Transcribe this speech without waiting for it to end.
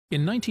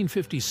In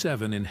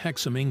 1957 in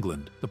Hexham,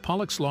 England, the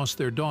Pollocks lost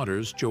their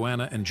daughters,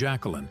 Joanna and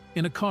Jacqueline,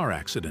 in a car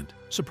accident.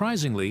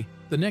 Surprisingly,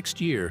 the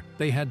next year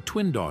they had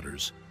twin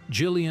daughters,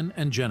 Gillian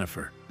and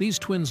Jennifer. These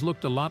twins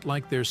looked a lot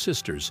like their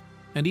sisters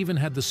and even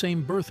had the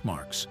same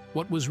birthmarks.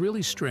 What was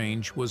really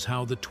strange was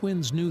how the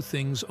twins knew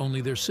things only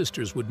their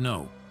sisters would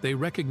know. They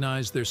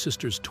recognized their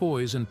sisters'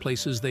 toys and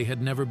places they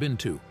had never been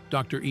to.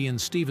 Dr. Ian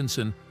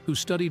Stevenson, who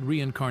studied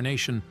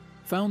reincarnation,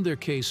 found their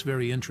case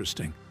very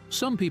interesting.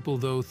 Some people,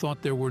 though,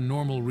 thought there were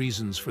normal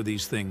reasons for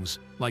these things,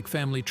 like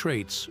family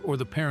traits or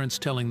the parents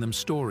telling them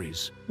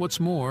stories. What's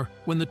more,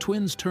 when the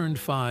twins turned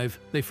 5,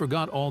 they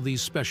forgot all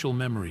these special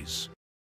memories.